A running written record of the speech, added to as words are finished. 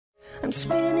I'm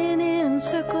spinning in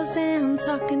circles and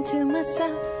talking to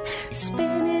myself.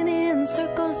 Spinning in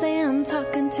circles and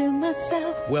talking to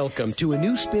myself. Welcome to a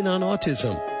new spin on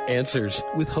autism. Answers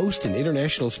with host and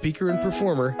international speaker and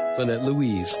performer, Lynette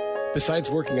Louise. Besides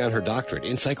working on her doctorate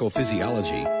in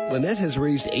psychophysiology, Lynette has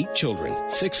raised 8 children,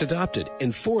 6 adopted,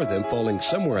 and 4 of them falling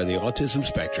somewhere on the autism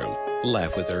spectrum.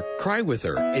 Laugh with her, cry with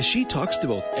her, as she talks to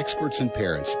both experts and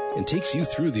parents and takes you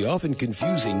through the often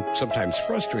confusing, sometimes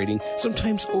frustrating,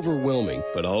 sometimes overwhelming,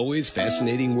 but always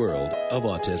fascinating world of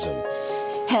autism.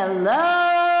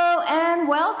 Hello and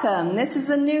welcome. This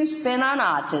is a new spin on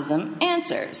Autism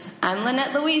Answers. I'm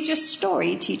Lynette Louise, your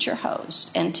story teacher host.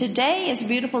 And today is a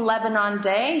beautiful Lebanon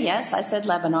day. Yes, I said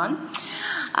Lebanon.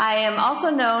 I am also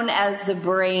known as the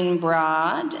Brain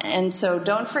Broad, and so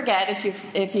don't forget,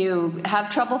 if you have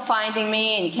trouble finding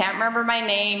me and you can't remember my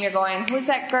name, you're going, who's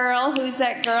that girl? Who's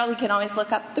that girl? You can always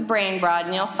look up the Brain Broad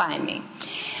and you'll find me.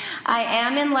 I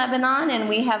am in Lebanon, and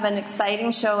we have an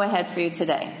exciting show ahead for you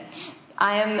today.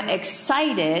 I am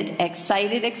excited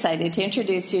to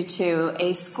introduce you to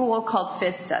a school called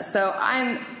FISTA. So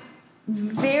I'm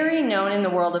very known in the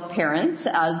world of parents,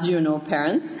 as you know,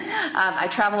 parents. I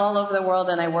travel all over the world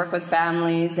and I work with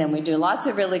families and we do lots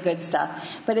of really good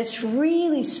stuff. But it's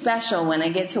really special when I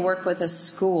get to work with a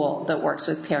school that works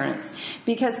with parents.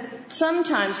 Because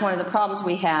sometimes one of the problems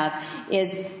we have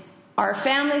is our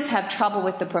families have trouble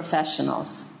with the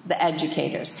professionals, the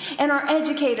educators. And our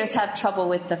educators have trouble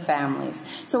with the families.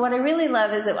 So what I really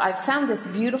love is that I've found this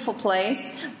beautiful place.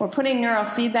 We're putting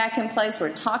neurofeedback in place.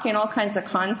 We're talking all kinds of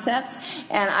concepts.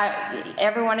 And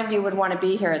every one of you would want to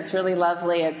be here. It's really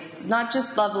lovely. It's not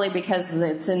just lovely because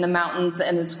it's in the mountains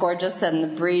and it's gorgeous and the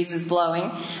breeze is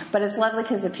blowing, but it's lovely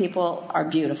because the people are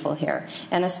beautiful here.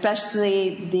 And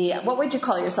especially what would you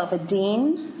call yourself, a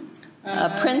dean?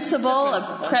 A principal,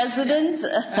 a president,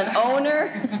 an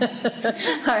owner.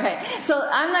 All right. So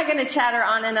I'm not going to chatter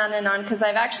on and on and on because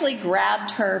I've actually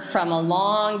grabbed her from a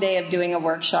long day of doing a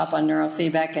workshop on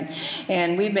neurofeedback,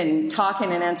 and we've been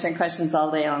talking and answering questions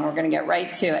all day long. We're going to get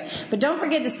right to it. But don't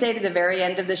forget to stay to the very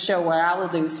end of the show where I will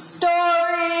do stories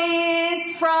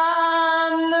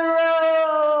from the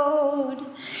road.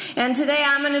 And today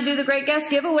I'm going to do the Great Guest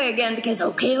Giveaway again because,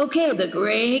 okay, the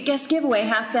Great Guest Giveaway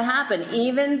has to happen,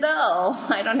 even though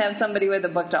I don't have somebody with a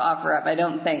book to offer up, I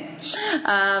don't think.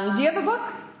 Do you have a book?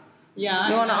 Yeah.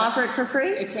 You want to offer it for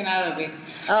free? It's in Arabic.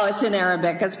 Oh, it's in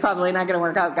Arabic. That's probably not going to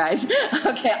work out, guys.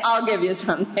 Okay, I'll give you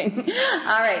something.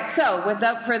 All right, so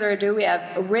without further ado, we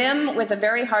have Rim with a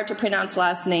very hard to pronounce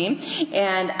last name,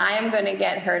 and I am going to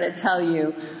get her to tell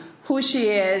you who she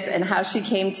is and how she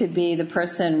came to be the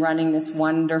person running this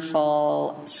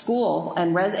wonderful school.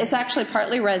 And it's actually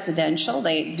partly residential.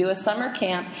 They do a summer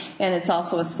camp, and it's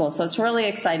also a school. So it's really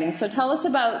exciting. So tell us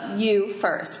about you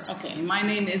first. Okay, my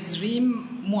name is Reem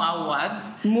Muawad.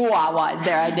 Muawad,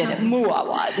 there, I did it.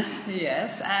 Muawad.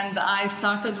 Yes, and I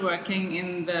started working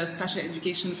in the special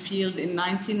education field in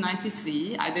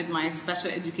 1993. I did my special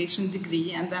education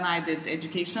degree, and then I did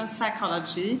educational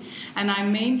psychology, and I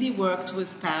mainly worked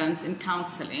with parents in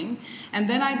counseling. And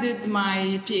then I did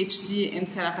my PhD in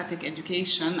therapeutic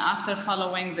education after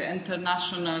following the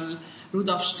international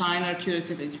Rudolf Steiner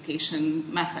curative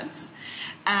education methods.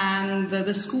 And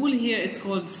the school here is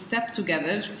called Step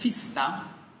Together, FISTA,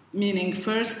 meaning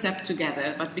first step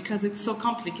together, but because it's so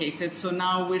complicated, so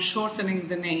now we're shortening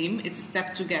the name. It's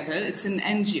Step Together. It's an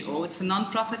NGO. It's a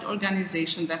non-profit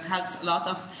organization that helps a lot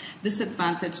of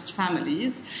disadvantaged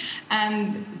families.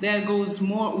 And there goes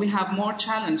more, we have more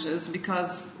challenges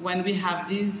because when we have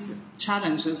these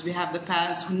challenges, we have the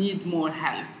parents who need more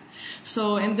help.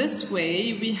 So in this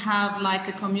way, we have like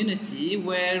a community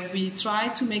where we try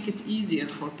to make it easier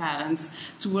for parents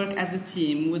to work as a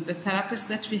team with the therapists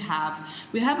that we have.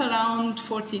 We have around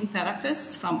 14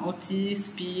 therapists from OT,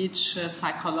 speech,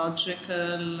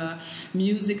 psychological,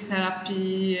 music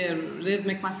therapy,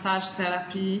 rhythmic massage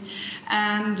therapy.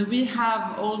 And we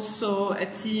have also a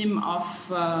team of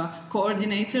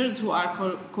coordinators who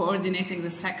are coordinating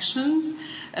the sections,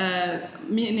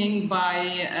 meaning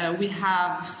by we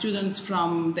have students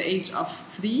from the age of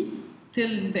 3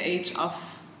 till the age of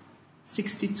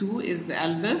 62 is the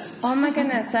eldest. Oh my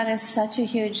goodness, that is such a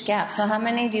huge gap. So how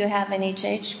many do you have in each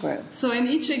age group? So in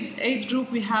each age group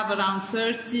we have around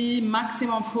 30,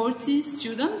 maximum 40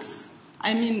 students.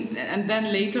 I mean, and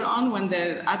then later on when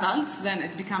they're adults, then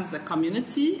it becomes the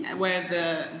community where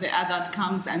the adult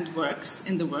comes and works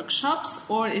in the workshops,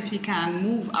 or if he can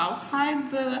move outside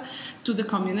to the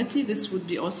community, this would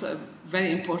be also a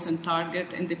very important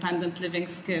target, independent living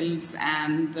skills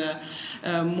and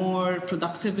more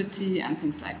productivity and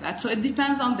things like that. So it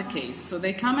depends on the case. So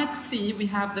they come at 3, we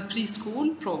have the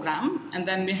preschool program, and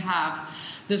then we have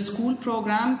the school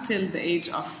program till the age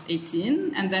of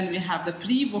 18, and then we have the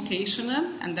pre-vocational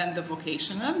and then the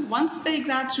vocational. Once they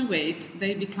graduate,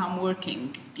 they become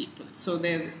working people. So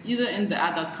they're either in the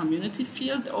adult community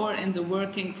field or in the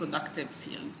working productive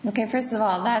field. Okay, first of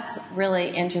all, that's really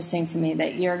interesting to me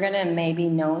that you're going to maybe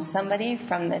know somebody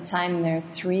from the time they're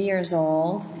 3 years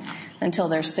old until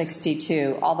they're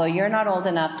 62, although you're not old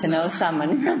enough to know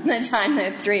someone from the time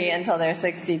they're 3 until they're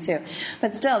 62.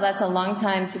 But still, that's a long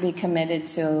time to be committed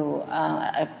to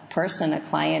a person, a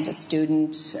client, a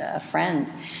student, a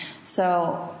friend.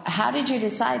 So how did you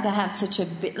decide to have such a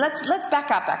big... Let's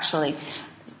back up, actually.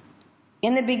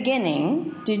 In the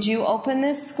beginning, did you open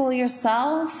this school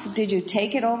yourself? Did you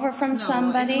take it over from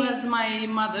somebody? No, it was my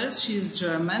mother. She's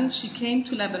German. She came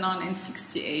to Lebanon in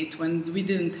 1968 when we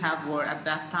didn't have war at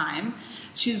that time.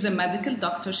 She's a medical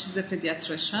doctor. She's a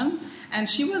pediatrician. And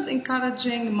she was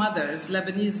encouraging mothers,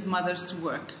 Lebanese mothers, to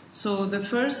work. So the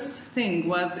first thing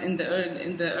was in the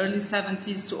early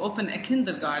 70s to open a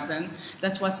kindergarten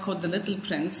that was called the Little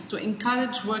Prince to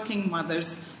encourage working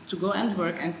mothers to go and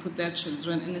work and put their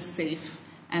children in a safe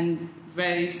and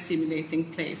very stimulating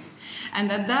place.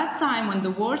 And at that time, when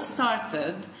the war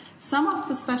started, some of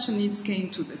the special needs came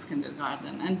to this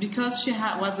kindergarten. And because she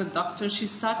was a doctor, she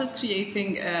started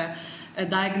creating a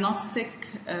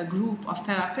diagnostic group of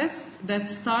therapists that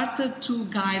started to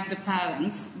guide the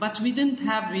parents, but we didn't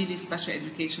have really special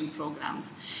education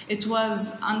programs. It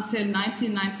was until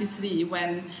 1993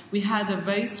 when we had a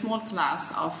very small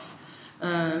class of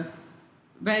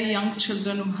very young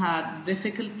children who had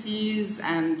difficulties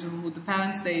and who the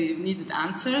parents, they needed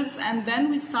answers. And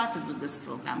then we started with this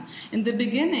program. In the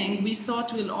beginning, we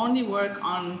thought we'll only work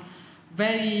on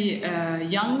very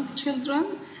young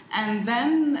children, and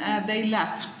then they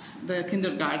left the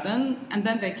kindergarten, and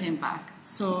then they came back.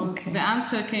 So the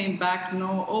answer came back,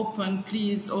 no,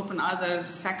 please open other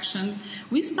sections.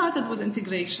 We started with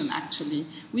integration, actually.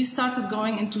 We started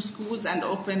going into schools and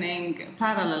opening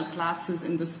parallel classes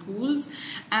in the schools,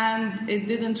 and it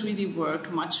didn't really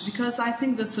work much because I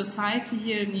think the society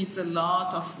here needs a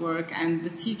lot of work, and the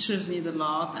teachers need a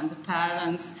lot, and the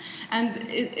parents, and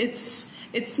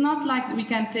it's not like we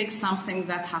can take something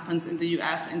that happens in the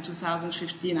U.S. in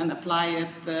 2015 and apply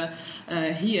it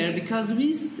here, because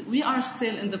we are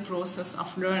still in the process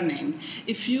of learning.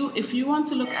 If you want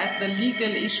to look at the legal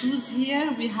issues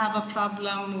here, we have a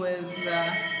problem with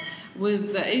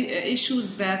the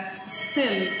issues that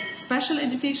still special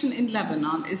education in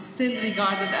Lebanon is still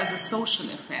regarded as a social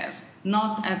affair,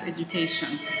 not as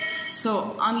education.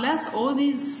 So until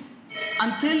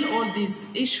all these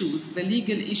issues, the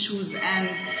legal issues and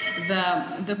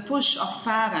the push of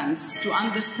parents to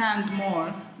understand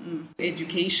more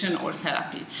education or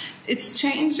therapy, it's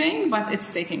changing, but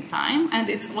it's taking time, and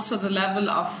it's also the level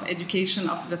of education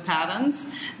of the parents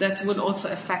that will also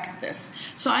affect this.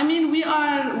 So I mean, we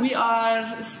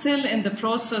are still in the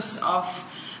process of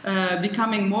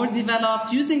becoming more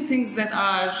developed, using things that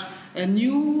are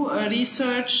new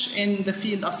research in the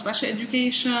field of special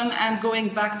education, and going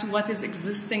back to what is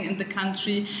existing in the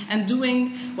country and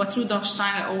doing what Rudolf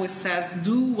Steiner always says,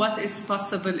 do what is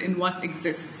possible in what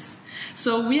exists.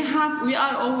 So we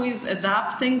are always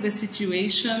adapting the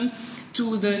situation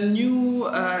to the new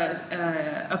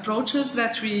approaches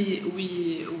that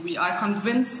we are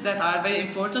convinced that are very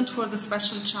important for the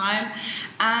special child,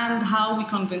 and how we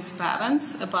convince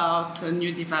parents about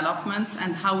new developments,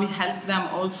 and how we help them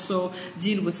also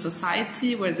deal with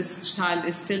society where this child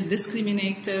is still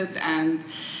discriminated. And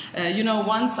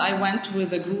once I went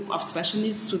with a group of special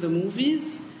needs to the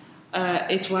movies.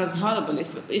 It was horrible.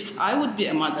 If I would be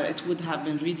a mother, it would have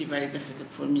been really very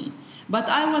difficult for me. But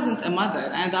I wasn't a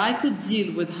mother, and I could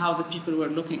deal with how the people were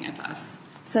looking at us.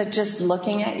 So just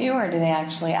looking at you, or do they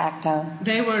actually act out?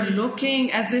 They were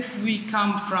looking as if we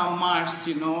come from Mars,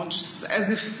 just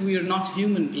as if we're not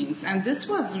human beings. And this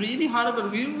was really horrible.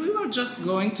 We were just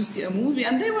going to see a movie,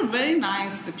 and they were very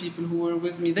nice, the people who were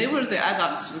with me. They were the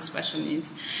adults with special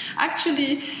needs.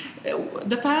 Actually,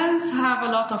 the parents have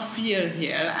a lot of fear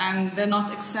here, and they're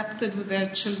not accepted with their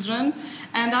children.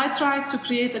 And I tried to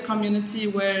create a community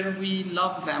where we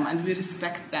love them and we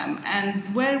respect them, and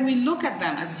where we look at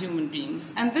them as human beings.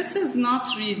 students. And this is not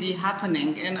really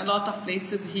happening in a lot of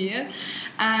places here.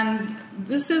 And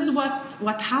this is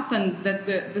what happened, that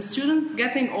the students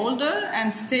getting older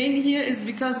and staying here is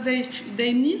because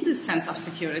they need this sense of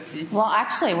security. Well,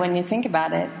 actually, when you think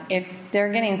about it, if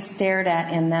they're getting stared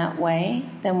at in that way,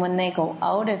 then when they go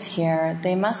out of here,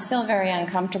 they must feel very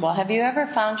uncomfortable. Have you ever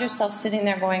found yourself sitting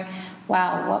there going,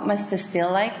 wow, what must this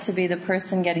feel like to be the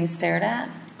person getting stared at?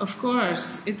 Of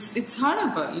course, it's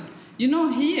horrible. You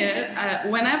know, here,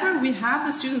 whenever we have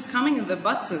the students coming in the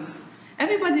buses,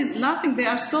 everybody's laughing. They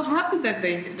are so happy that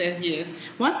they're here.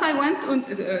 Once I went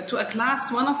to a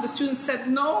class, one of the students said,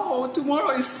 no,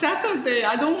 tomorrow is Saturday.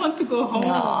 I don't want to go home.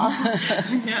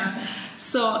 Yeah.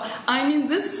 So, I mean,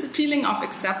 this feeling of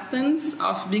acceptance,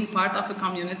 of being part of a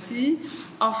community,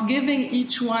 of giving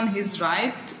each one his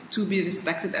right to be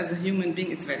respected as a human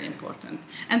being is very important.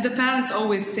 And the parents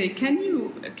always say, can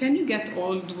you get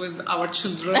old with our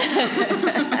children?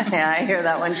 Yeah, I hear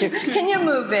that one too. Can you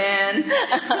move in?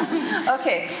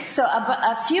 Okay, so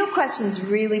a few questions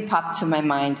really popped to my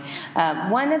mind.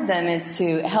 One of them is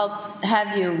to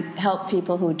have you help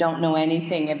people who don't know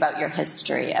anything about your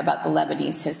history, about the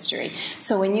Lebanese history.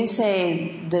 So when you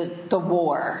say the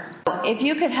war, if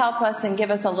you could help us and give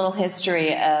us a little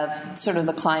history of sort of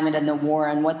the climate and the war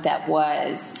and what that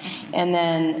was. And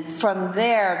then from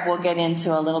there, we'll get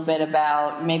into a little bit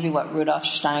about maybe what Rudolf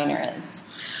Steiner is.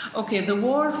 Okay, the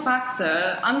war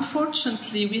factor,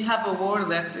 unfortunately, we have a war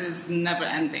that is never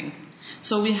ending.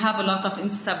 So we have a lot of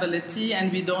instability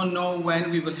and we don't know when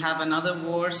we will have another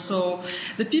war. So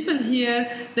the people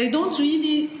here, they don't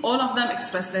really, all of them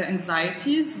express their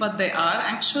anxieties, but they are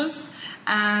anxious.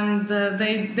 And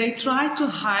they try to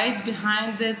hide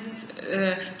behind it,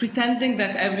 pretending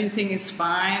that everything is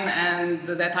fine and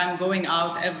that I'm going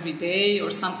out every day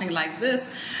or something like this.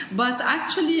 But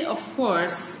actually, of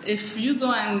course, if you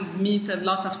go and meet a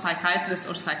lot of psychiatrists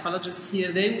or psychologists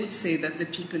here, they would say that the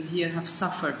people here have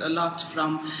suffered a lot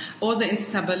from all the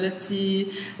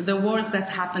instability, the wars that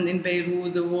happened in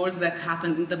Beirut, the wars that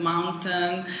happened in the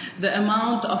mountain, the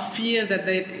amount of fear that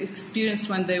they experienced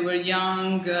when they were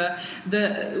young.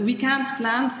 We can't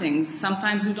plan things.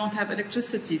 Sometimes we don't have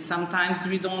electricity. Sometimes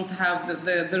we don't have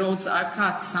the roads are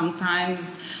cut.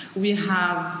 Sometimes we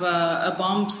have a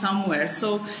bomb somewhere.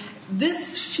 So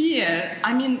this fear,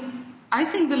 I mean, I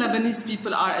think the Lebanese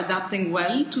people are adapting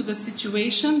well to the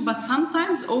situation, but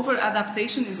sometimes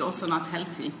over-adaptation is also not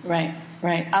healthy. Right.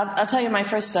 I'll tell you my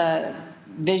first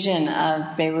vision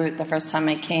of Beirut the first time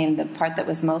I came, the part that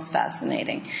was most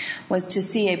fascinating was to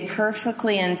see a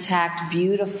perfectly intact,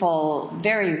 beautiful,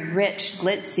 very rich,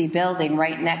 glitzy building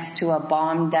right next to a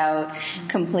bombed out,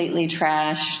 completely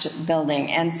trashed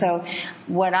building. And so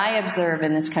what I observe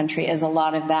in this country is a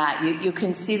lot of that. You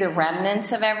can see the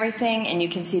remnants of everything, and you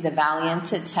can see the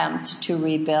valiant attempt to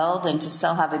rebuild and to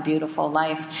still have a beautiful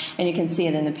life, and you can see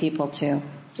it in the people too.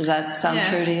 Does that sound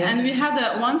true to you? And we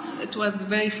had once, it was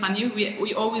very funny,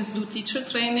 we always do teacher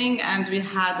training, and we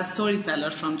had a storyteller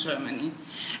from Germany.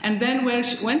 And then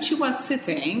when she was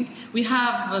sitting, we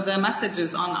have the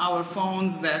messages on our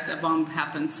phones that a bomb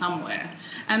happened somewhere.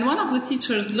 And one of the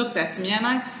teachers looked at me, and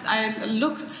I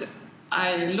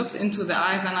looked into the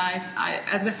eyes, and I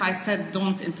as if I said,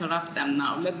 "Don't interrupt them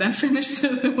now. Let them finish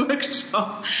the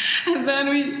workshop." And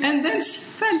then she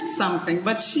felt something,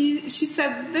 but she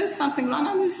said, "There's something wrong,"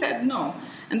 and we said, "No."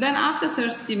 And then after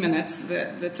 30 minutes,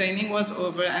 the training was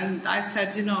over, and I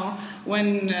said,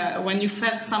 when you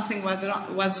felt something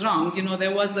was wrong,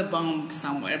 there was a bomb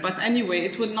somewhere. But anyway,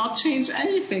 it will not change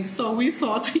anything. So we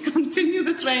thought we continue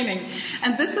the training,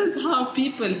 and this is how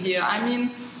people here. I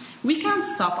mean, we can't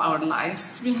stop our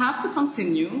lives. We have to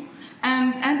continue.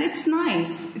 And it's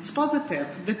nice. It's positive.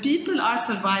 The people are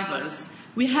survivors.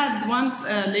 We had once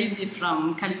a lady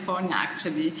from California,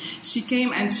 actually. She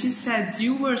came and she said,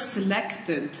 "You were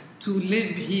selected to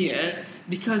live here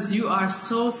because you are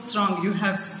so strong. You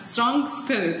have strong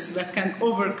spirits that can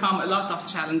overcome a lot of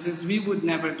challenges. We would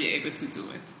never be able to do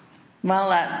it."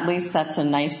 Well, at least that's a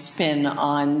nice spin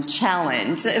on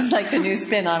challenge. It's like the new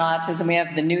spin on autism. We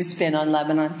have the new spin on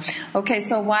Lebanon. Okay,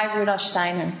 so why Rudolf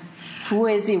Steiner? Who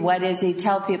is he? What is he?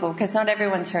 Tell people, because not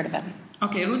everyone's heard of him.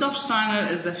 Okay, Rudolf Steiner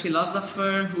is a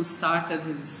philosopher who started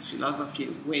his philosophy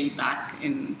way back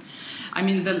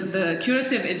the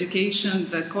curative education,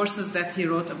 the courses that he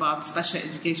wrote about special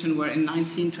education were in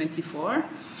 1924.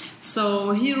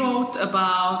 So he wrote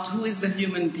about who is the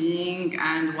human being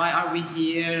and why are we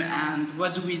here and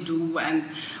what do we do and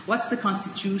what's the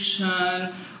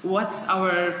constitution, what's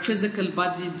our physical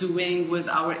body doing with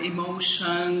our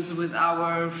emotions, with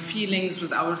our feelings,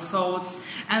 with our thoughts.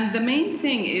 And the main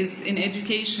thing is in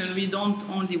education, we don't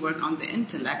only work on the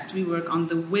intellect, we work on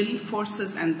the will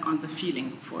forces and on the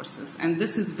feeling forces. And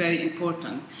this is very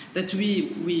important, that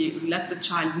we let the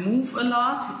child move a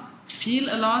lot, feel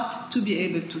a lot to be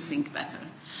able to think better.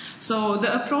 So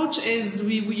the approach is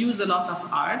we use a lot of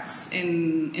arts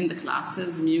in the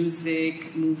classes,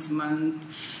 music, movement,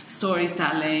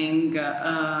 storytelling,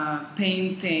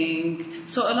 painting.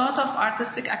 So a lot of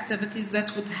artistic activities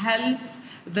that would help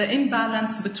the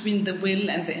imbalance between the will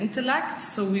and the intellect.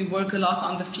 So we work a lot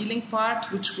on the feeling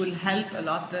part, which will help a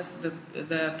lot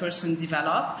the person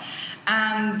develop.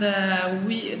 And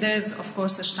there's, of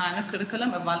course, a Steiner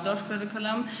curriculum, a Waldorf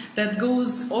curriculum, that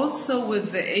goes also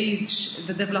with the age,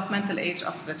 the developmental age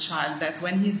of the child, that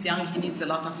when he's young, he needs a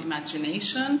lot of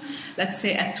imagination. Let's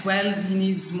say at 12, he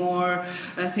needs more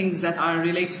things that are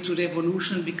related to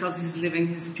revolution because he's living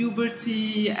his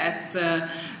puberty. At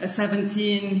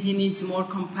 17, he needs more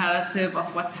comparative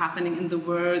of what's happening in the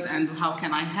world and how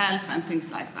can I help and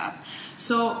things like that.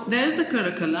 So there is a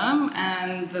curriculum,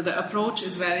 and the approach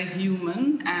is very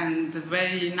human and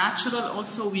very natural.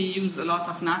 Also, we use a lot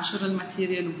of natural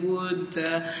material, wood,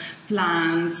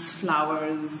 plants,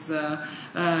 flowers.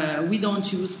 We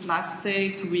don't use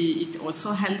plastic. We eat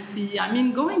also healthy. I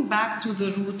mean, going back to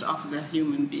the root of the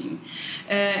human being.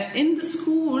 In the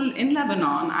school in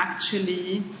Lebanon,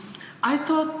 actually, I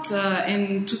thought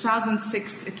in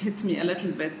 2006, it hit me a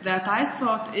little bit, that I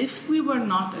thought if we were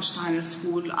not a Steiner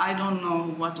school, I don't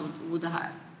know what would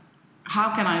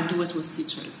how can I do it with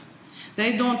teachers?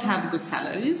 They don't have good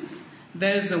salaries.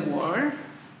 There's a war.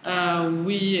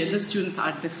 The students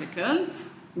are difficult.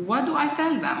 What do I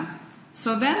tell them?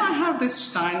 So then I have this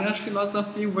Steiner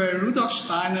philosophy where Rudolf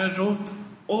Steiner wrote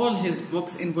all his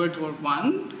books in World War I.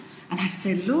 And I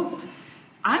say, look,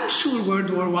 I'm sure World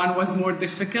War I was more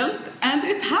difficult, and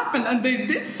it happened, and they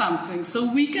did something,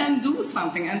 so we can do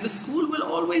something, and the school will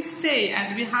always stay,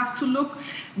 and we have to look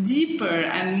deeper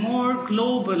and more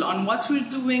global on what we're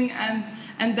doing,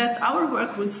 and that our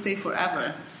work will stay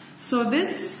forever. So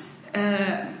this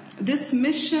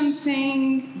mission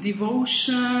thing,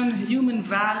 devotion, human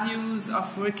values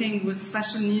of working with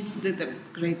special needs did a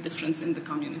great difference in the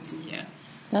community here.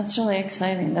 That's really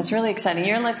exciting.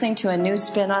 You're listening to A New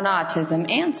Spin on Autism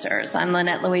Answers. I'm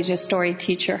Lynette Louise, your story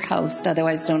teacher host,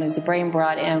 otherwise known as the Brain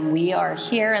Broad, and we are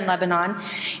here in Lebanon,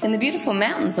 in the beautiful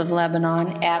mountains of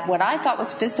Lebanon, at what I thought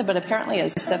was FISTA, but apparently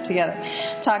is stepped together,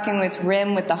 talking with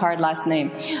Rim with the hard last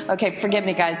name. Okay, forgive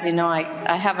me, guys. You know,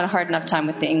 I haven't a hard enough time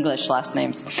with the English last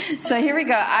names. So here we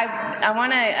go. I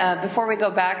want to, before we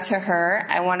go back to her,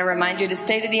 I want to remind you to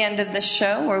stay to the end of the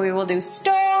show where we will do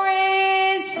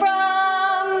stories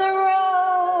from the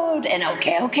road. And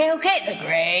okay, the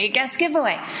great guest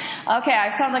giveaway. Okay, I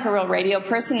sound like a real radio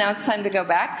person. Now it's time to go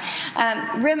back.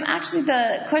 Rim, actually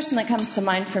the question that comes to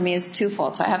mind for me is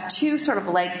twofold. So I have two sort of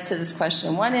legs to this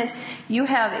question. One is you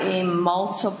have a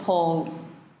multiple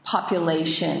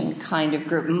population kind of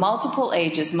group, multiple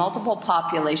ages, multiple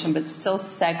population, but still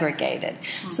segregated.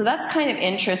 So that's kind of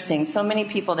interesting. So many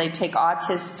people, they take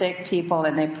autistic people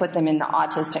and they put them in the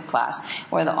autistic class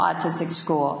or the autistic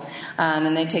school.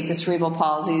 And they take the cerebral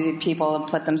palsy people and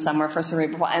put them somewhere for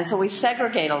cerebral palsy. And so we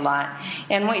segregate a lot.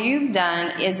 And what you've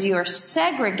done is you're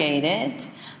segregated,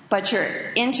 but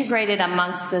you're integrated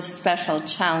amongst the special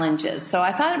challenges. So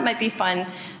I thought it might be fun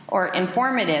or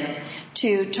informative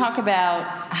to talk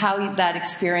about how that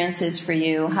experience is for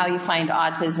you, how you find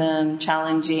autism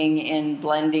challenging in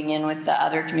blending in with the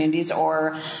other communities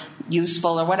or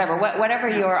useful or whatever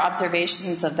your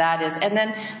observations of that is. And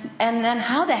then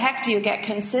how the heck do you get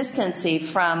consistency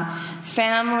from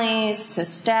families to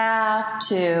staff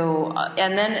to,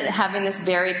 and then having this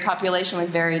varied population with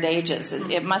varied ages?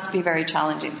 It must be very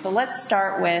challenging. So let's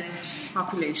start with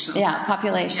population. Yeah,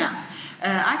 population. Yeah.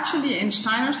 Actually, in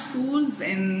Steiner schools,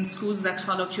 in schools that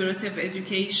follow curative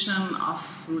education of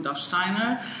Rudolf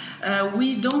Steiner,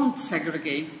 we don't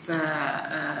segregate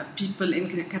people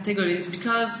in categories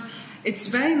because it's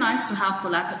very nice to have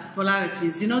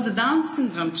polarities. You know, the Down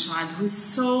syndrome child who is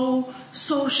so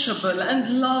sociable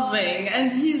and loving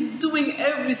and he's doing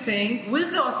everything,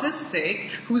 with the autistic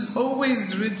who's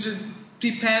always rigid,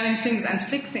 preparing things and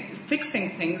fixing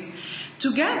things,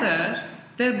 together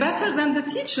they're better than the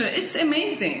teacher. It's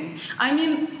amazing. I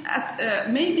mean,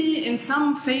 maybe in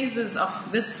some phases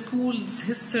of this school's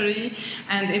history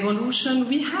and evolution,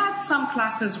 we had some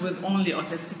classes with only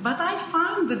autistic. But I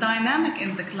find the dynamic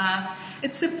in the class,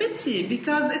 it's a pity,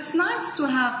 because it's nice to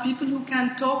have people who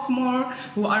can talk more,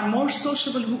 who are more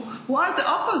sociable, who are the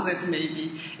opposite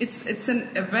maybe. It's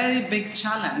a very big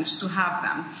challenge to have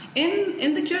them.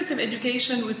 In the curative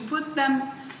education, we put them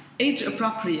age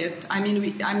appropriate.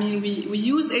 We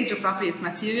use age appropriate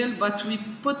material, but we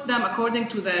put them according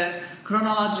to their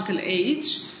chronological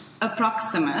age,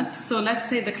 approximate. So let's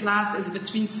say the class is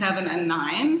between 7 and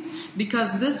 9,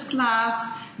 because this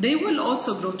class, they will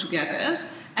also grow together,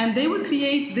 and they will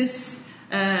create this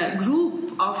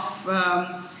group of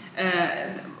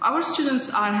our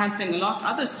students are helping a lot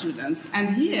other students.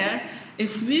 And here,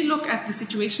 if we look at the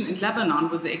situation in Lebanon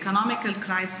with the economical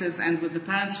crisis and with the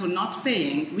parents who are not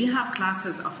paying, we have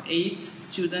classes of 8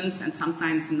 students and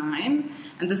sometimes 9,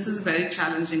 and this is very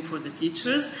challenging for the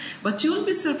teachers. But you'll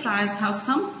be surprised how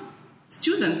some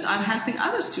students are helping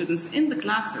other students in the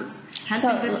classes,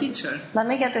 helping the teacher. Let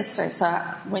me get this straight. So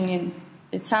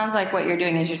it sounds like what you're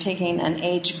doing is you're taking an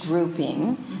age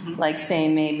grouping, like say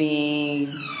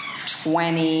maybe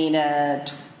 20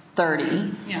 to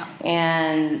 30. Yeah.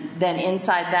 And then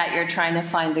inside that, you're trying to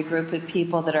find a group of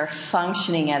people that are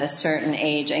functioning at a certain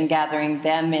age and gathering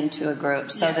them into a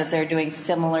group so that they're doing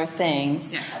similar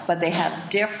things, but they have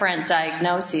different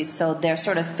diagnoses, so they're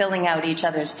sort of filling out each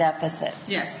other's deficits.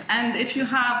 Yes, and if you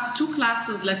have 2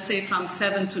 classes, let's say from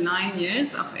 7 to 9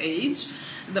 years of age,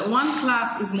 the one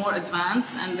class is more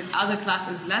advanced and the other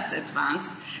class is less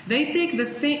advanced, they take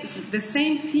the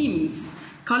same themes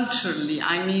culturally.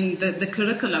 I mean, the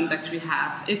curriculum that we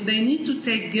have. If they need to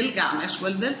take Gilgamesh,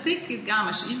 well, they'll take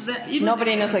Gilgamesh.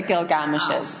 Nobody knows what Gilgamesh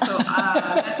is. So,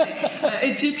 let's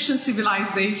say, Egyptian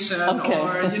civilization,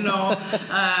 or,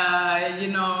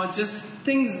 just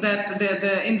things that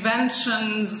the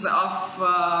inventions of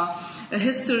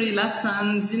history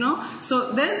lessons,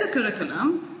 So there's a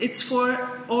curriculum. It's for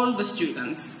all the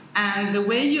students. And the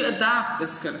way you adapt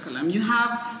this curriculum, you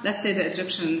have, let's say, the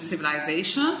Egyptian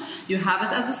civilization, you have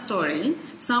it as a story.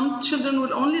 Some children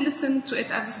will only listen to it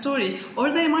as a story,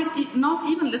 or they might not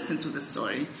even listen to the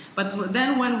story. But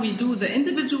then when we do the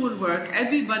individual work,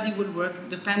 everybody will work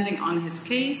depending on his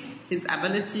case, his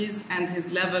abilities, and his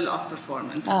level of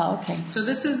performance. Oh, okay. So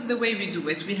this is the way we do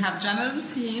it. We have general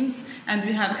themes, and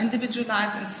we have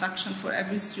individualized instruction for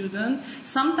every student.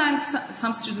 Sometimes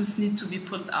some students need to be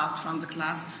pulled out from the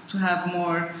class to have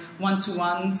more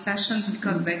one-to-one sessions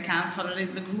because they can't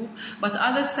tolerate the group. But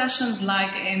other sessions,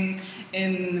 like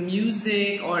in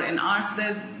music or in arts,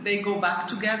 they go back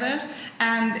together.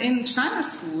 And in Steiner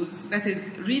schools, that is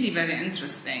really very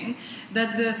interesting,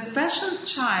 that the special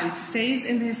child stays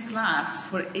in his class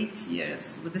for 8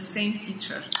 years with the same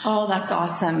teacher. Oh, that's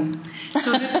awesome.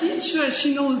 So the teacher,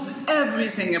 she knows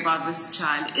everything about this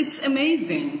child. It's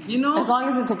amazing, As long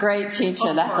as it's a great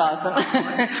teacher, that's awesome.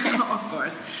 Of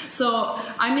course. So,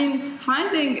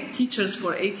 finding teachers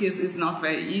for 8 years is not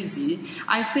very easy.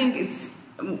 I think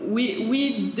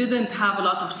we didn't have a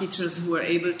lot of teachers who were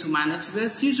able to manage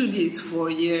this. Usually it's 4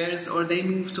 years, or they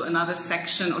move to another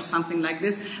section or something like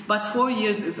this. But 4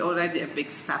 years is already a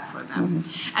big step for them.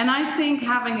 And I think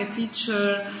having a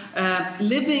teacher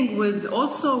living with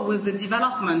the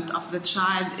development of the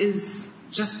child is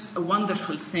just a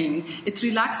wonderful thing. It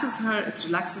relaxes her, it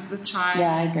relaxes the child.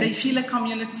 Yeah, I agree. They feel a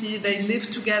community, they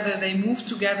live together, they move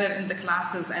together in the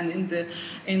classes and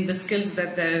in the skills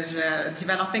that they're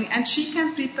developing. And she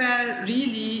can prepare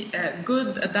really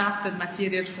good adapted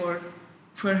material for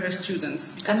her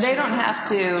students. And they don't have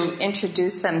to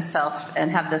introduce themselves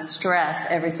and have the stress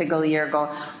every single year,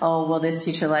 go, oh, will this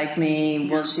teacher like me?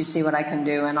 Will she see what I can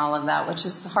do? And all of that, which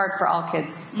is hard for all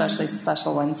kids, especially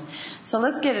special ones. So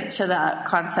let's get to that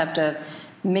concept of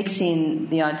mixing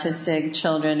the autistic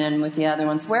children in with the other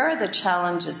ones. Where are the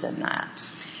challenges in that?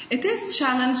 It is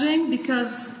challenging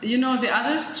because, the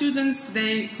other students,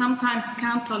 they sometimes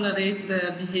can't tolerate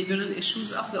the behavioral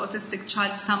issues of the autistic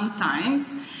child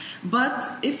sometimes.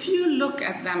 But if you look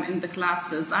at them in the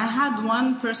classes, I had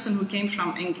one person who came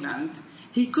from England.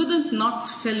 He couldn't not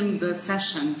film the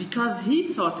session because he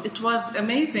thought it was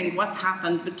amazing what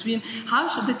happened between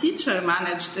how the teacher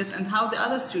managed it and how the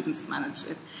other students managed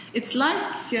it. It's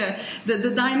like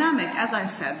the dynamic, as I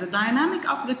said, the dynamic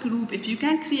of the group, if you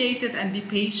can create it and be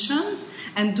patient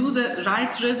and do the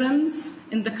right rhythms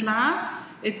in the class,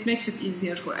 it makes it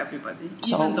easier for everybody,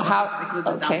 So even the autistic with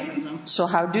the Down syndrome. So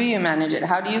how do you manage it?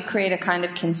 How do you create a kind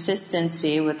of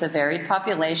consistency with a varied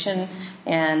population,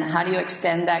 and how do you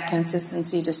extend that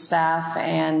consistency to staff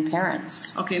and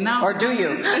parents? Okay, now... Or do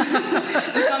you?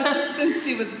 The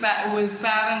consistency with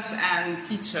parents and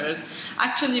teachers.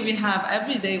 Actually, we have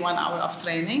every day 1 hour of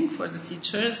training for the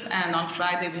teachers, and on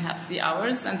Friday we have 3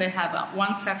 hours, and they have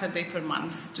one Saturday per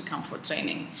month to come for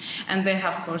training. And they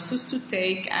have courses to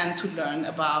take and to learn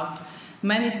about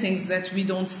many things that we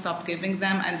don't stop giving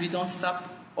them, and we don't stop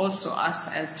also us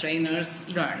as trainers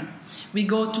learn. We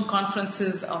go to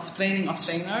conferences of training of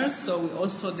trainers, so we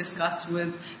also discuss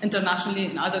with internationally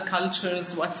in other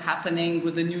cultures what's happening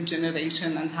with the new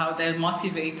generation and how they're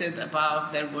motivated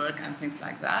about their work and things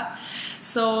like that.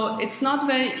 So it's not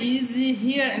very easy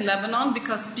here in Lebanon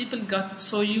because people got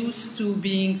so used to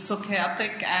being so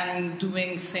chaotic and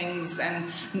doing things,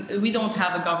 and we don't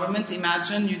have a government.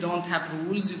 Imagine you don't have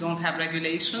rules, you don't have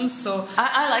regulations. So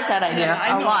I like that idea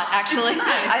a lot, actually.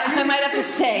 I might have to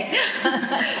stay.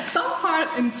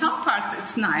 In some parts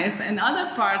it's nice, and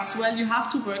other parts, well, you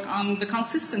have to work on the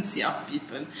consistency of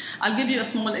people. I'll give you a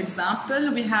small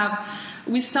example.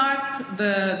 We start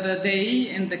the day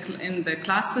in the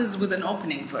classes with an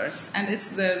opening verse, and it's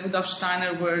the Rudolf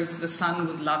Steiner words, "The sun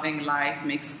with loving light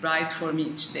makes bright for me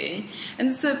each day," and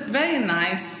it's a very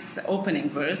nice opening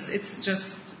verse. It's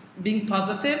just being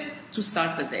positive to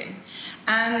start the day.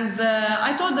 And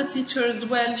I told the teachers,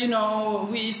 well,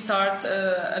 we start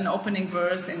an opening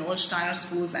verse in all Steiner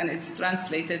schools, and it's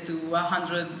translated to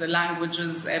 100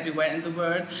 languages everywhere in the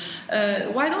world.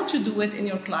 Why don't you do it in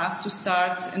your class to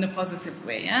start in a positive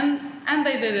way? And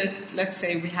they did it. Let's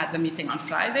say we had the meeting on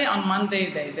Friday. On Monday,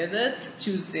 they did it.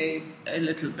 Tuesday, a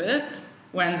little bit.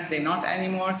 Wednesday, not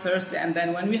anymore. Thursday, and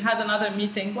then when we had another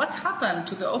meeting, what happened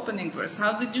to the opening verse?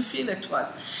 How did you feel it was?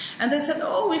 And they said,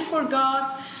 we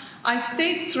forgot. I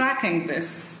stayed tracking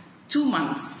this 2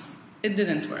 months. It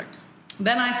didn't work.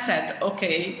 Then I said,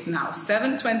 okay, now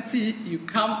 7:20, you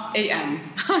come a.m.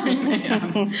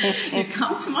 You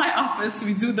come to my office,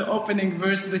 we do the opening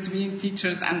verse between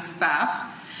teachers and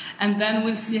staff, and then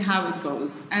we'll see how it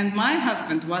goes. And my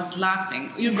husband was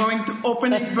laughing. You're going to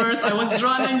opening verse? I was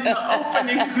running the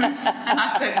opening verse. And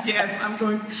I said, yes, I'm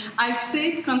going. I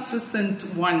stayed consistent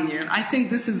 1 year. I think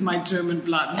this is my German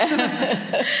blood.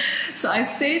 So I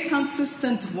stayed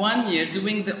consistent 1 year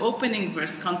doing the opening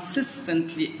verse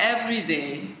consistently every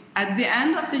day. At the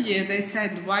end of the year, they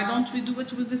said, why don't we do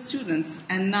it with the students?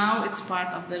 And now it's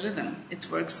part of the rhythm.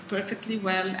 It works perfectly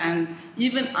well. And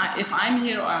even if I'm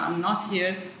here or I'm not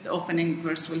here, the opening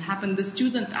verse will happen. The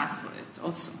student asks for it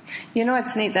also.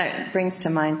 It's neat. That brings to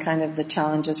mind kind of the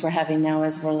challenges we're having now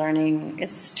as we're learning.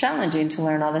 It's challenging to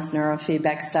learn all this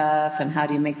neurofeedback stuff, and how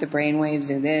do you make the brain waves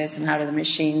do this, and how do the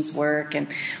machines work, and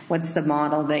what's the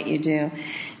model that you do.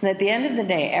 And at the end of the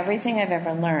day, everything I've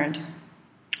ever learned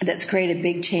that's created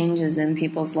big changes in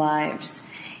people's lives,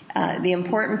 the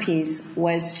important piece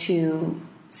was to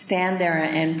stand there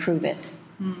and prove it.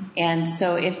 And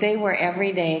so if they were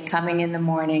every day coming in the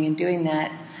morning and doing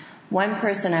that, one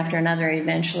person after another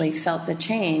eventually felt the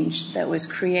change that was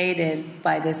created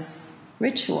by this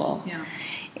ritual. Yeah.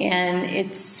 And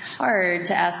it's hard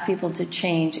to ask people to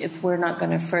change if we're not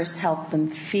going to first help them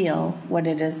feel what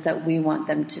it is that we want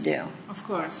them to do. Of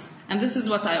course. And this is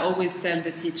what I always tell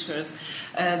the teachers,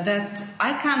 that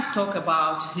I can't talk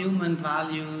about human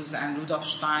values and Rudolf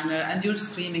Steiner and you're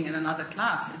screaming in another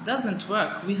class. It doesn't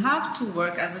work. We have to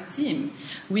work as a team.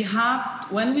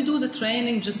 When we do the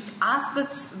training, just ask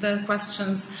the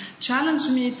questions, challenge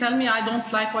me, tell me I don't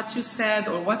like what you said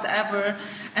or whatever.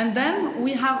 And then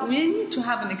we need to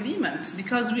have an agreement,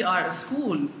 because we are a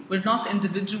school. We're not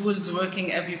individuals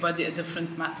working everybody a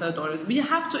different method, or we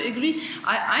have to agree.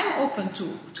 I'm open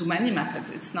to many methods.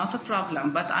 It's not a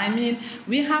problem. But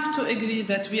we have to agree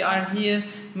that we are here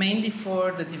mainly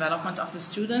for the development of the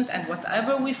student, and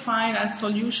whatever we find as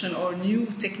solution or new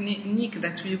technique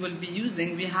that we will be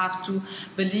using, we have to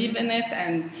believe in it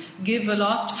and give a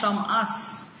lot from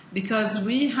us. Because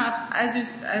we have,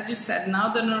 as you said, now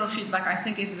the neurofeedback, I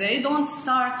think if they don't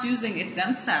start using it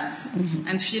themselves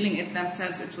and feeling it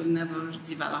themselves, it will never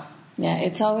develop. Yeah,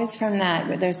 it's always from that.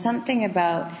 But there's something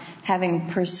about having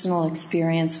personal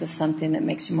experience with something that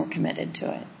makes you more committed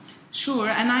to it. Sure,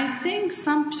 and I think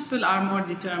some people are more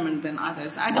determined than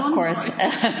others. I don't know. Of course.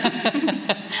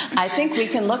 I think we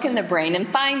can look in the brain and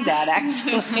find that,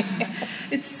 actually.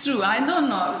 It's true. I don't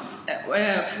know.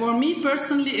 For me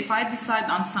personally, if I decide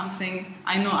on something,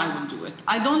 I know I will do it.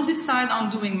 I don't decide on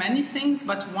doing many things,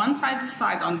 but once I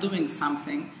decide on doing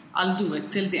something, I'll do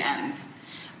it till the end.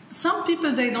 some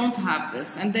people, they don't have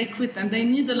this and they quit and they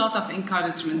need a lot of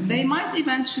encouragement. They might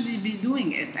eventually be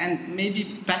doing it and maybe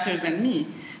better than me,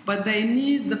 but they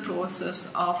need the process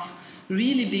of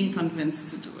really being convinced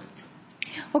to do it.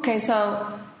 Okay,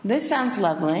 so this sounds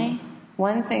lovely.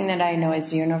 One thing that I know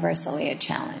is universally a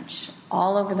challenge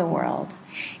all over the world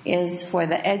is for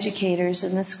the educators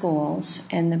in the schools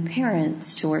and the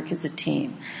parents to work as a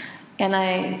team. And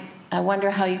I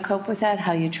wonder how you cope with that,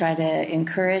 how you try to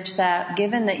encourage that,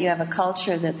 given that you have a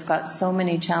culture that's got so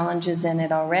many challenges in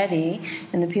it already,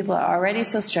 and the people are already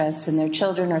so stressed and their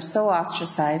children are so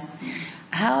ostracized.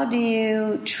 How do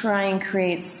you try and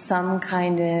create some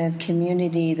kind of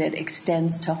community that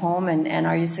extends to home, and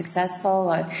are you successful?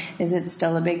 Or is it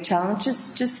still a big challenge?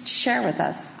 Just share with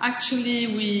us.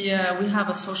 Actually, we have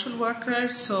a social worker,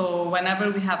 so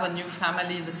whenever we have a new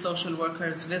family, the social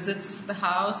worker visits the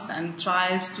house and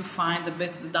tries to find a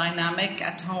bit the dynamic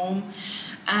at home.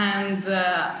 And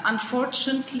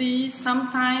unfortunately,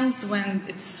 sometimes when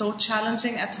it's so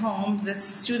challenging at home, the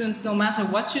student, no matter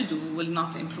what you do, will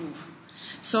not improve.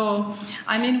 So,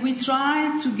 I mean, we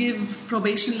try to give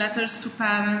probation letters to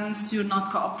parents. You're not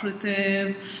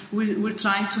cooperative. We're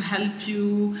trying to help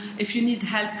you. If you need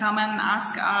help, come and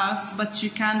ask us. But you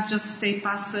can't just stay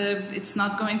passive. It's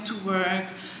not going to work.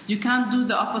 You can't do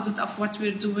the opposite of what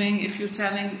we're doing. If we're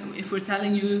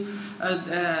telling you,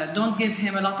 don't give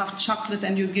him a lot of chocolate,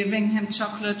 and you're giving him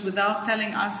chocolate without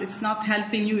telling us, it's not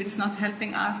helping you. It's not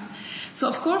helping us. So,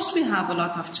 of course, we have a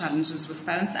lot of challenges with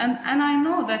parents, and I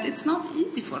know that it's not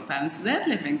easy for parents. They're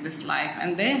living this life,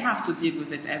 and they have to deal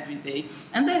with it every day.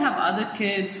 And they have other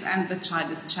kids, and the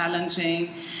child is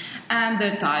challenging, and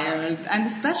they're tired, and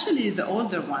especially the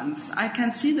older ones. I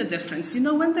can see the difference. You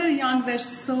know, when they're young, they're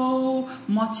so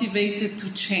motivated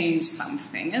to change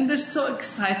something, and they're so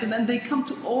excited, and they come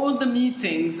to all the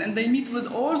meetings, and they meet with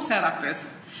all therapists.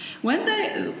 When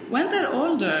they're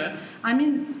older, I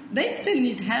mean, they still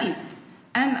need help.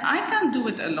 And I can't do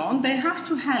it alone. They have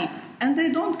to help, and they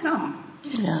don't come.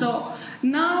 Yeah. So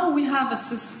now we have a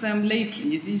system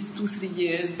lately, these 2-3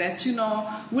 years, that, you know,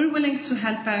 we're willing to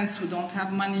help parents who don't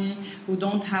have money, who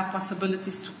don't have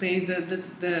possibilities to pay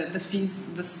the fees,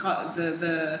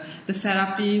 the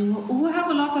therapy, who have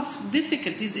a lot of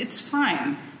difficulties. It's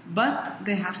fine, but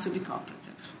they have to be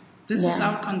cooperative. This is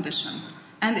our condition,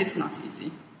 and it's not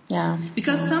easy. Yeah.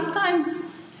 Because sometimes,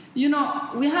 you know,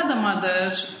 we had a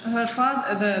mother, her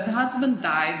father, the husband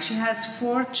died. She has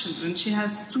 4 children. She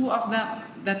has 2 of them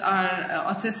that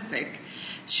are autistic.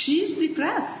 She's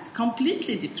depressed,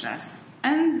 completely depressed.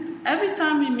 And every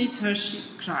time we meet her, she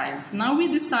cries. Now we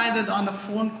decided on a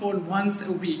phone call once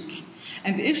a week.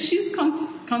 And if she's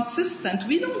consistent,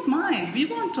 we don't mind. We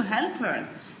want to help her.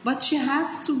 But she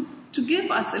has to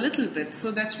give us a little bit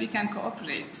so that we can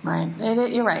cooperate. Right.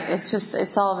 You're right.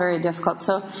 It's all very difficult.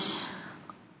 So,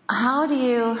 how do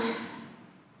you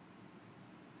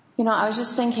know, I was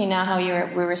just thinking now how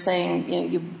we were saying, you know,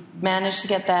 you managed to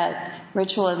get that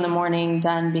ritual in the morning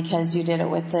done because you did it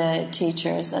with the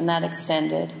teachers, and that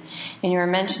extended. And you were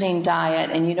mentioning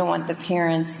diet, and you don't want the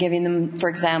parents giving them, for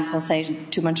example, say,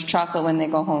 too much chocolate when they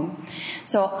go home.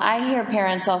 So I hear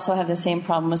parents also have the same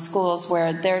problem with schools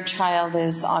where their child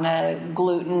is on a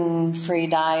gluten-free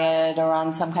diet or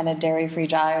on some kind of dairy-free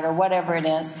diet or whatever it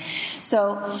is.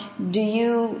 So do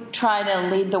you try to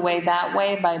lead the way that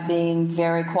way by being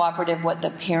very cooperative what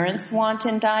the parents want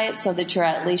in diet so that you're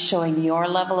at least showing your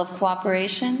level of cooperation?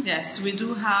 Yes, we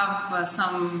do have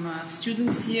some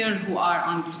students here who are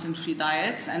on gluten-free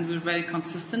diets, and we're very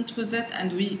consistent with it,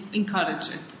 and we encourage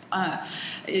it.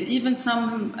 Even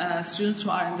some students who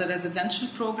are in the residential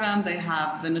program, they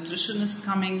have the nutritionist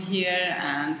coming here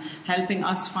and helping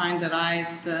us find the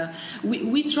right...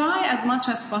 We try as much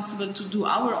as possible to do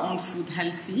our own food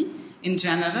healthy in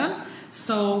general.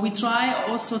 So we try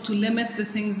also to limit the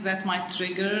things that might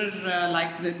trigger,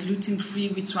 like the gluten-free.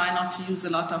 We try not to use a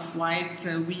lot of white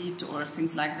wheat or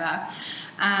things like that.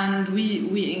 And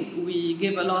we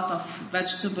give a lot of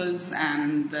vegetables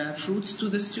and fruits to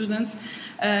the students.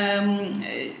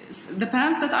 The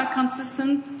parents that are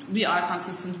consistent, we are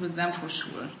consistent with them for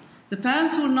sure. The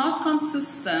parents who are not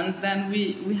consistent, then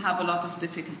we have a lot of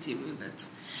difficulty with it.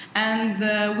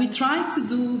 And we try to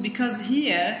do, because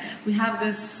here we have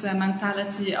this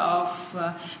mentality of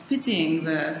pitying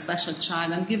the special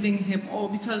child and giving him,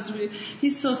 because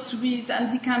he's so sweet and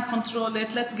he can't control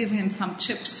it, let's give him some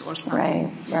chips or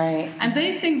something. Right. And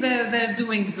they think they're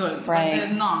doing good, but they're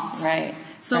not. Right.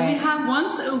 So we have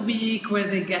once a week where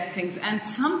they get things, and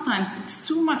sometimes it's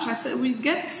too much. I said, we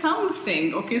get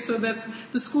something, so that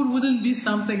the school wouldn't be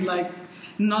something like,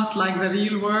 not like the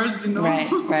real world, you know.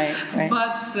 Right.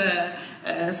 But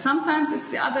Sometimes it's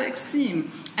the other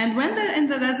extreme. And when they're in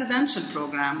the residential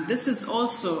program, this is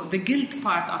also the guilt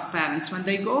part of parents. When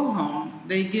they go home,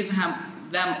 they give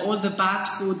them all the bad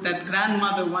food that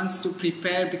grandmother wants to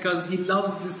prepare because he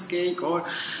loves this cake, or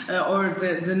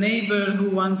the neighbor who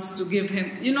wants to give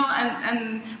him,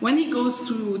 and when he goes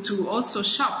to also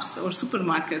shops or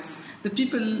supermarkets, the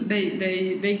people,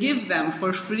 they give them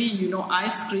for free,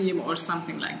 ice cream or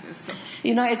something like this. So,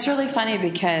 it's really funny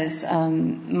because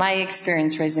my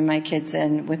experience raising my kids,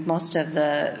 and with most of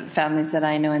the families that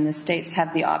I know in the States,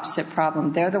 have the opposite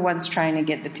problem. They're the ones trying to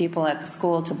get the people at the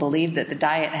school to believe that the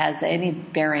diet has any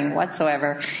bearing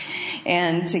whatsoever,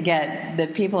 and to get the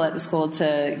people at the school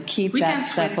to keep that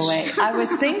stuff away. I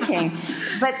was thinking,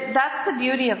 but that's the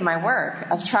beauty of my work,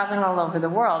 of traveling all over the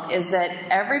world, is that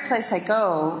every place I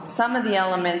go, some of the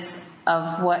elements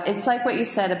of it's like what you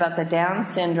said about the Down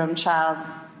syndrome child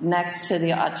next to the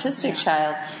autistic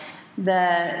child,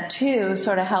 the two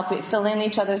sort of help fill in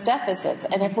each other's deficits.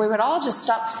 And if we would all just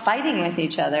stop fighting with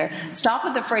each other, stop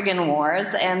with the friggin' wars,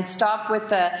 and stop with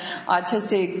the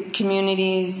autistic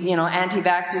communities,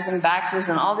 anti-vaxxers and vaxxers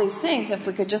and all these things, if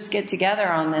we could just get together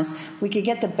on this, we could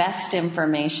get the best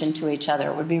information to each other.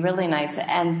 It would be really nice.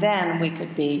 And then we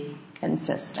could be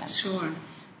consistent. Sure.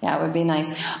 Yeah, it would be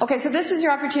nice. Okay, so this is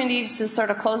your opportunity to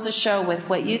sort of close the show with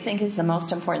what you think is the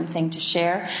most important thing to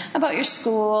share about your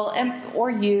school or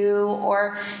you,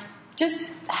 or just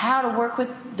how to work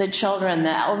with the children.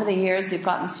 That over the years you've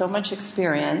gotten so much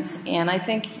experience, and I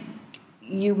think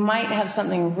you might have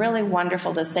something really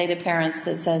wonderful to say to parents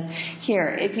that says, here,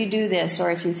 if you do this, or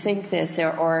if you think this,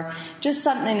 or just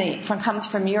something that comes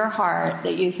from your heart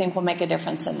that you think will make a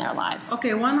difference in their lives.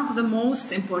 Okay, one of the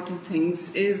most important things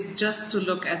is just to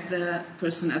look at the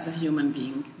person as a human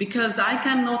being. Because I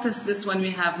can notice this when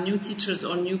we have new teachers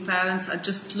or new parents. I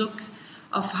just look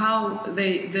of how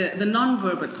the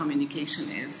nonverbal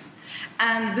communication is.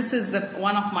 And this is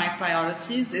one of my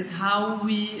priorities, is how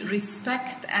we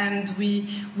respect and we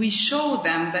show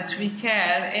them that we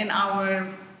care in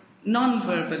our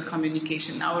nonverbal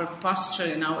communication, our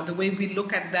posture, the way we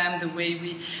look at them, the way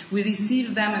we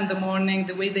receive them in the morning,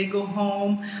 the way they go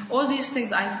home. All these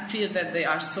things, I feel that they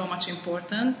are so much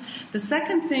important. The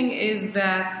second thing is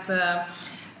that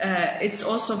it's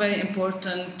also very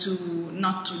important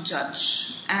not to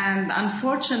judge. And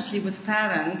unfortunately with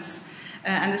parents,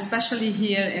 and especially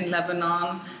here in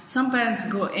Lebanon, some parents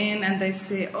go in and they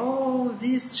say, oh,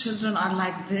 these children are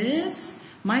like this.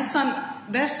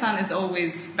 Their son is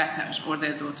always better, or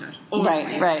their daughter.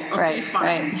 Always. Right,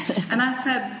 fine. And I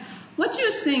said, what do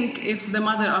you think if the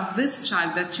mother of this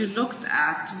child that you looked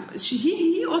at,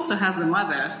 he also has a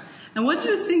mother, and what do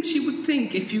you think she would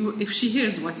think if she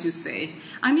hears what you say?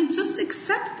 I mean, just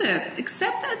accept it.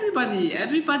 Accept everybody.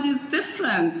 Everybody is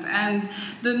different, and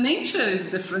the nature is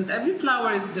different. Every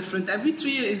flower is different. Every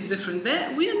tree is different.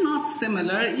 We are not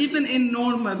similar, even in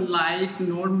normal life,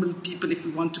 normal people, if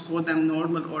we want to call them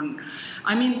normal.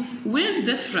 We're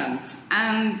different,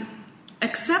 and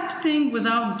accepting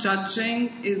without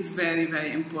judging is very,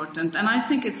 very important. And I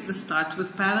think it's the start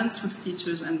with parents, with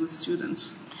teachers, and with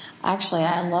students. Actually,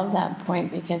 I love that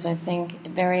point, because I think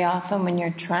very often when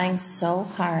you're trying so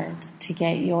hard to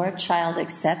get your child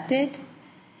accepted,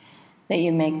 that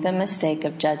you make the mistake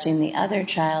of judging the other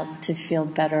child to feel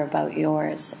better about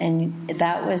yours. And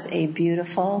that was a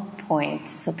beautiful point.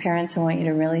 So parents, I want you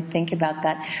to really think about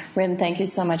that. Rim, thank you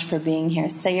so much for being here.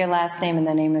 Say your last name and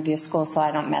the name of your school so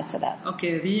I don't mess it up.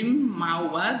 Okay, Rim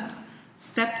Mawad,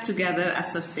 Step Together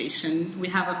Association. We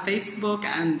have a Facebook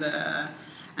and the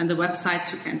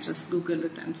website. You can just Google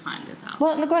it and find it out.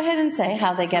 Well, go ahead and say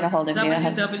how they get a hold of you.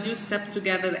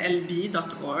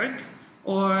 www.steptogetherlb.org,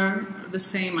 or the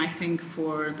same, I think,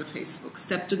 for the Facebook,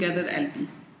 Step Together LB.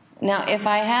 Now, if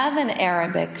I have an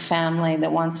Arabic family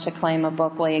that wants to claim a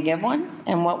book, will you give one?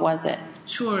 And what was it?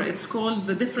 Sure, it's called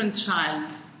The Different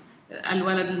Child,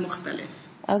 Al-Walad Al-Mukhtalif.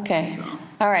 Okay.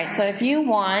 All right. So if you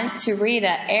want to read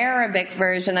an Arabic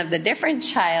version of The Different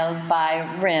Child by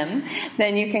Rim,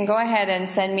 then you can go ahead and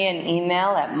send me an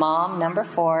email at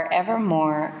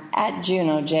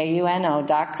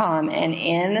mom4evermore@juno.com. And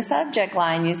in the subject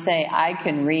line, you say, I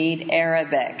can read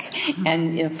Arabic.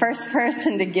 And the first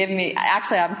person to give me,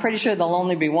 actually, I'm pretty sure there'll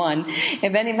only be one.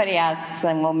 If anybody asks,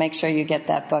 then we'll make sure you get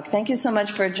that book. Thank you so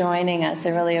much for joining us.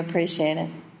 I really appreciate it.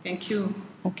 Thank you.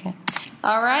 Okay.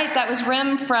 All right, that was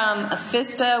Rim from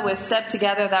Fista with Step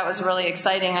Together. That was really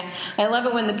exciting. I love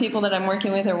it when the people that I'm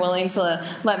working with are willing to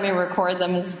let me record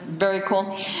them. It's very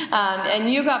cool.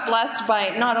 And you got blessed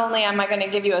by, not only am I going to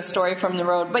give you a story from the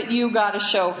road, but you got a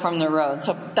show from the road.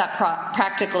 So that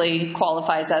practically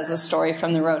qualifies as a story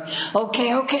from the road.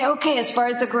 Okay. As far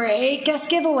as the great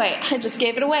guest giveaway, I just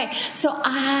gave it away. So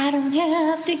I don't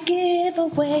have to give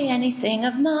away anything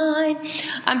of mine.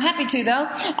 I'm happy to, though.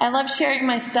 I love sharing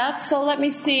my stuff. So let me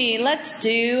see. Let's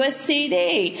do a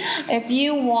CD. If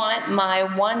you want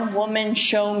my one-woman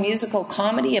show musical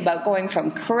comedy about going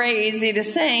from crazy to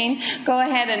sane, go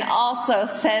ahead and also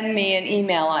send me an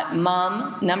email at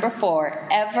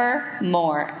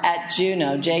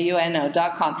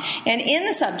mom4evermore@juno.com. And in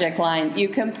the subject line, you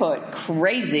can put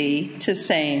crazy to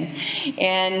sane.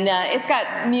 And it's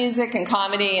got music and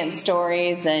comedy and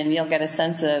stories, and you'll get a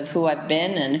sense of who I've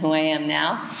been and who I am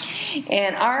now.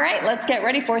 And all right, let's get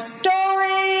ready for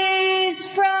Stories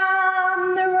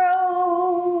from the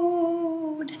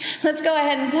Road. Let's go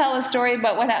ahead and tell a story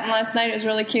about what happened last night. It was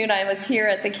really cute. I was here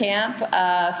at the camp,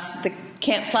 the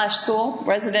camp/school,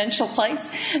 residential place,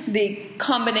 the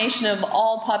combination of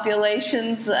all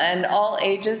populations and all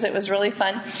ages. It was really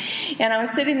fun. And I was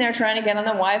sitting there trying to get on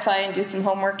the Wi-Fi and do some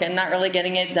homework and not really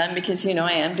getting it done because,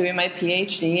 I am doing my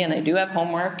PhD and I do have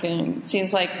homework, and it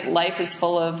seems like life is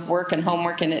full of work and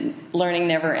homework, and learning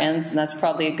never ends, and that's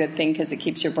probably a good thing because it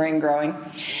keeps your brain growing.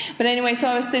 But anyway, so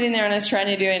I was sitting there and I was trying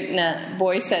to do it, and a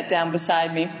boy sat down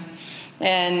beside me.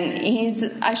 And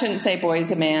I shouldn't say boy, he's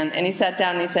a man. And he sat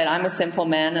down and he said, "I'm a simple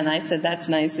man." And I said, "That's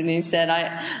nice." And he said,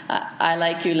 I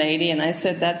like you, lady. And I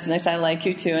said, "That's nice. I like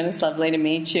you too. And it's lovely to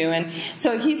meet you." And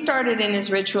so he started in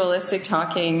his ritualistic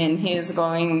talking, and he was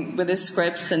going with his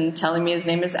scripts and telling me his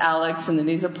name is Alex and that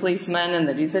he's a policeman and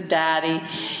that he's a daddy.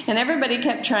 And everybody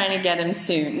kept trying to get him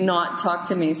to not talk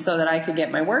to me so that I could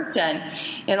get my work done.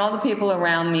 And all the people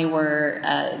around me were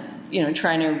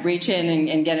trying to reach in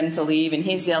and get him to leave. And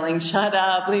he's yelling, "Shut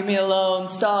up, leave me alone,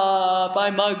 stop,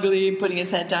 I'm ugly," putting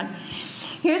his head down.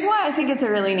 Here's why I think it's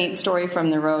a really neat story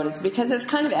from the road. It's because it's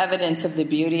kind of evidence of the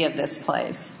beauty of this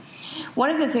place. One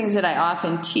of the things that I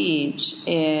often teach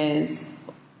is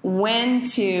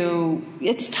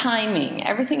it's timing.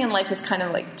 Everything in life is kind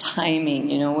of like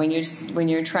timing. When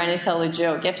you're trying to tell a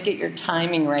joke, you have to get your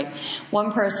timing right.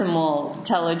 One person will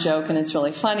tell a joke and it's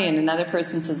really funny, and another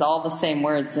person says all the same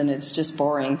words and it's just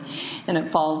boring and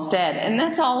it falls dead. And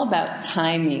that's all about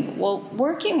timing. Well,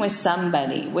 working with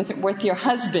somebody, with your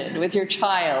husband, with your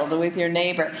child, with your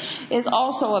neighbor, is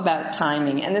also about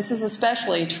timing. And this is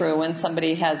especially true when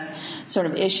somebody has sort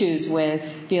of issues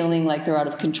with feeling like they're out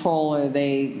of control, or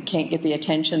they can't get the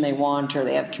attention they want, or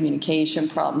they have communication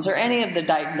problems, or any of the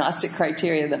diagnostic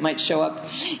criteria that might show up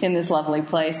in this lovely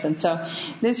place. And so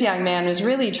this young man was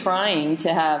really trying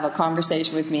to have a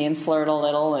conversation with me and flirt a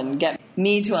little and get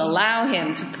me to allow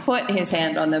him to put his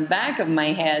hand on the back of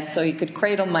my head so he could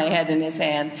cradle my head in his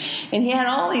hand. And he had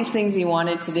all these things he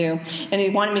wanted to do, and he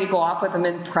wanted me to go off with him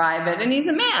in private. And he's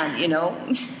a man,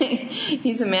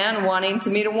 he's a man wanting to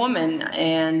meet a woman,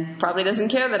 and probably doesn't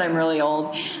care that I'm really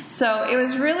old. So it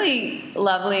was really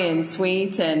lovely and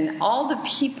sweet, and all the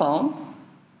people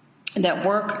that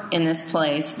work in this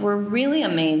place were really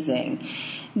amazing.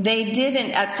 They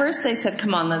didn't, at first they said,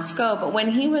 "Come on, let's go." But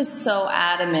when he was so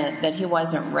adamant that he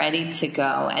wasn't ready to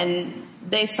go, and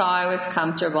they saw I was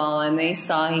comfortable, and they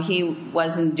saw he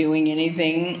wasn't doing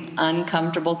anything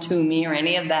uncomfortable to me or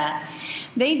any of that,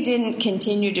 they didn't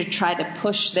continue to try to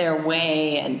push their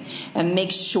way and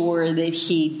make sure that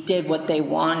he did what they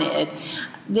wanted.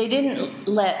 They didn't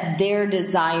let their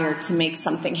desire to make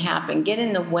something happen get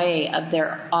in the way of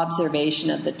their observation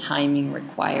of the timing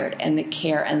required and the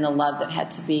care and the love that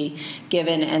had to be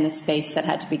given and the space that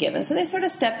had to be given. So they sort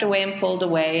of stepped away and pulled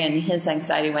away, and his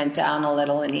anxiety went down a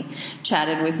little, and he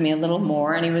chatted with me a little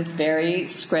more, and he was very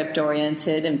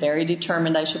script-oriented and very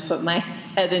determined I should put my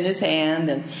head in his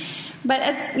hand. But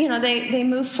it's, they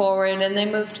moved forward and they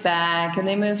moved back and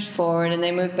they moved forward and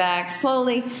they moved back,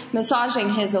 slowly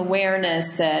massaging his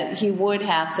awareness that he would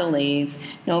have to leave.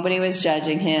 Nobody was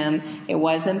judging him. It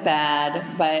wasn't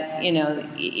bad, but,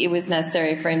 it was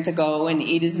necessary for him to go and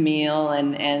eat his meal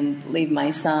and leave my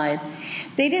side.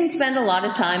 They didn't spend a lot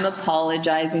of time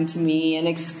apologizing to me and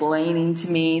explaining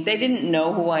to me. They didn't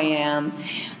know who I am.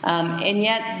 And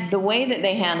yet the way that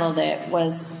they handled it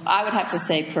was, I would have to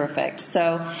say, perfect.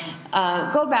 So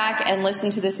go back and listen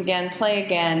to this again, play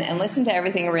again, and listen to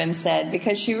everything Rim said,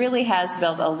 because she really has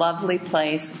built a lovely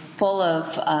place full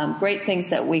of great things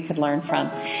that we could learn from.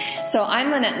 So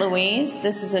I'm Lynette Louise.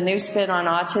 This is a new spin on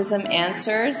Autism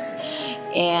Answers.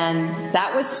 And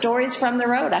that was Stories from the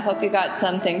Road. I hope you got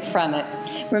something from it.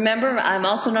 Remember, I'm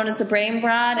also known as the Brain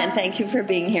Broad, and thank you for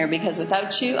being here, because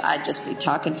without you, I'd just be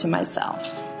talking to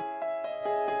myself.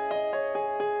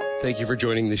 Thank you for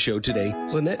joining the show today.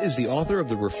 Lynette is the author of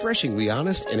the refreshingly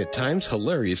honest and at times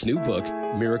hilarious new book,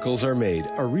 Miracles Are Made,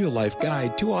 A Real-Life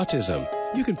Guide to Autism.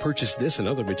 You can purchase this and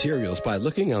other materials by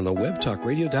looking on the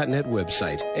webtalkradio.net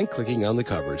website and clicking on the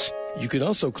covers. You can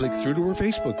also click through to her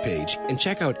Facebook page and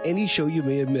check out any show you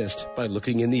may have missed by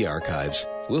looking in the archives.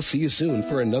 We'll see you soon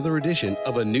for another edition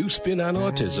of A New Spin on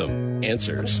Autism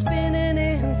Answers. Spinning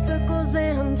in circles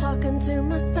and talking to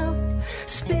myself.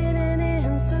 Spinning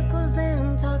in circles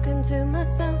and talking to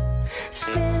myself.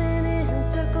 Spinning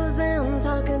in circles and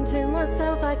talking to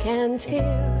myself. I can't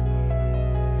hear